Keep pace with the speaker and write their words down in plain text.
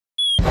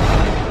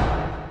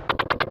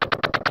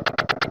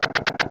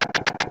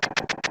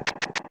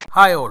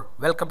Hi all,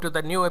 welcome to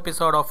the new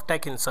episode of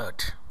Tech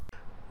Insert.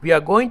 We are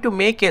going to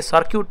make a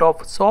circuit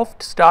of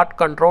soft start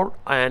control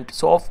and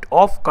soft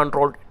off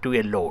control to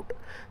a load.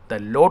 The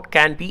load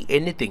can be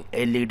anything,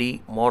 LED,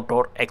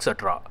 motor,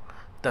 etc.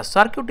 The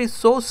circuit is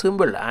so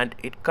simple and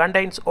it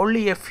contains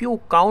only a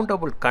few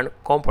countable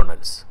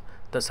components.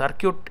 The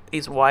circuit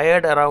is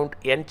wired around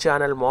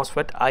N-channel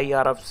MOSFET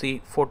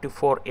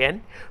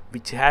IRFC44N,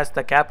 which has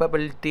the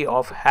capability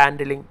of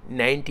handling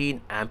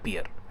 19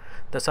 ampere.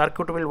 The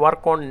circuit will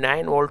work on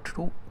 9 volt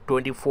to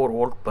 24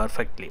 volt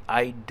perfectly.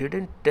 I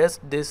didn't test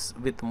this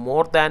with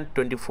more than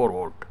 24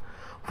 volt.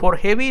 For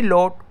heavy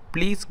load,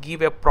 please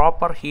give a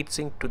proper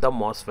heatsink to the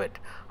MOSFET.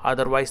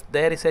 Otherwise,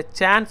 there is a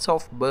chance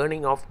of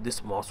burning of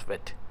this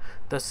MOSFET.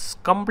 The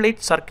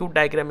complete circuit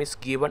diagram is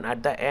given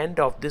at the end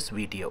of this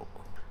video.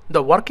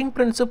 The working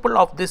principle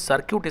of this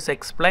circuit is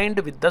explained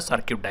with the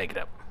circuit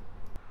diagram.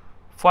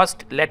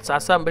 First, let's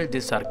assemble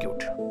this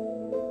circuit.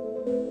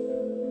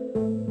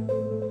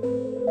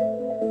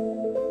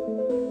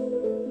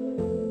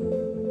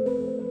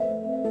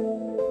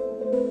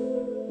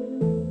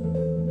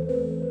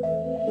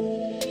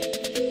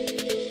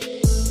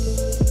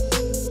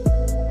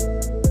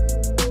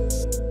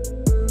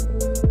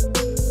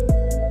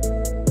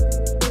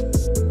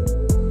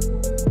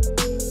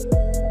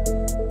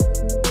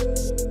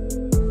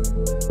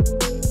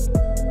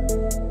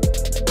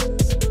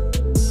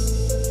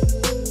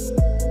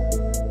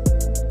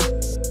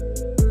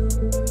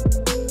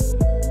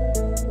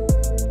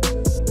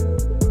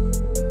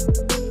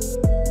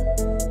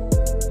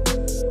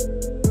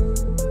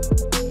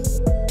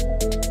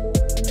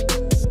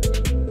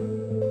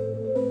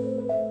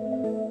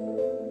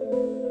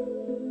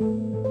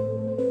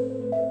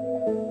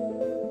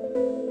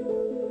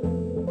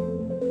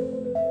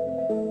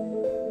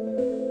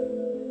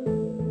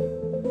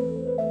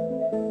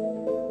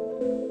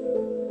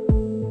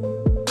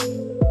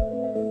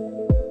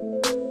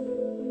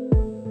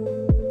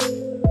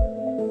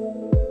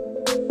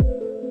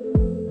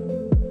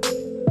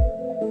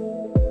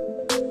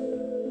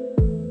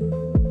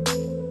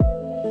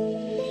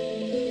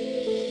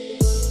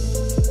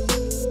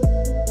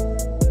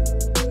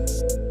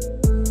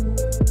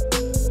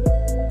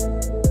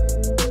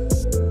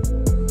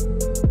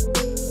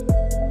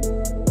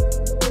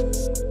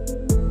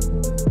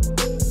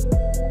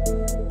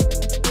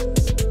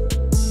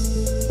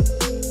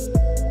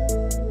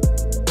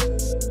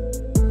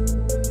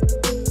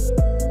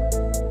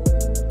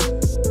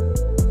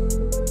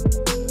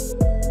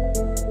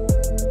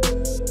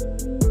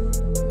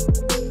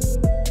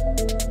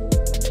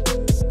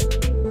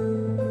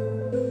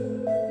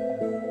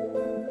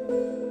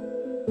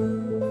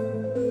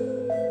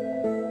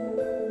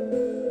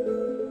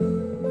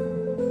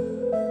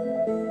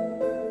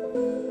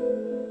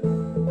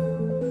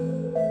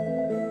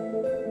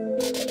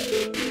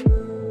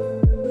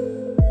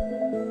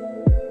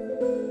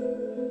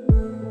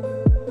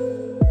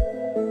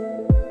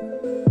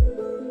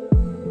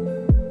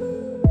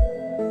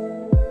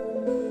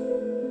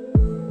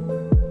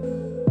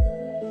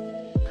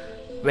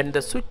 When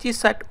the switch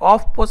is at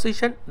off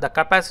position, the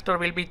capacitor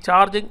will be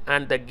charging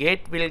and the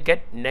gate will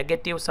get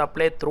negative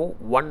supply through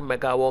 1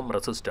 mega ohm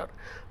resistor.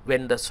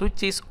 When the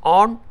switch is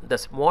on, the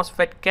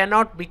MOSFET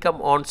cannot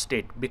become on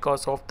state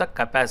because of the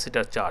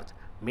capacitor charge.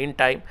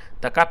 Meantime,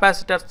 the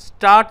capacitor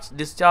starts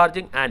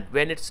discharging, and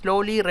when it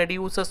slowly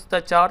reduces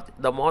the charge,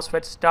 the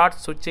MOSFET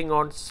starts switching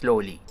on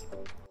slowly.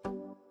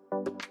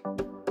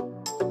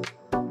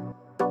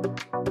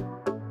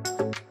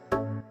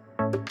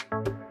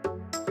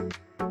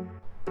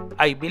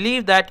 I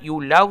believe that you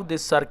love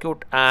this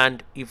circuit,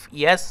 and if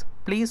yes,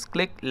 please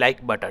click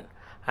like button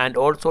and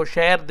also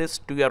share this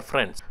to your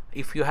friends.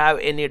 If you have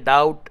any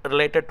doubt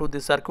related to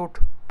this circuit,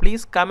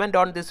 please comment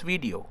on this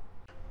video.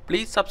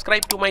 Please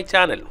subscribe to my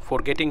channel for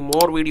getting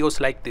more videos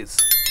like this.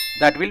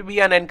 That will be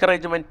an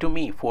encouragement to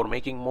me for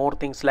making more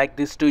things like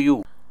this to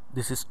you.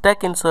 This is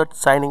Tech Insert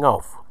signing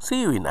off.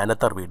 See you in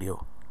another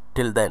video.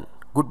 Till then,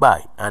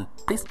 goodbye and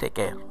please take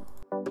care.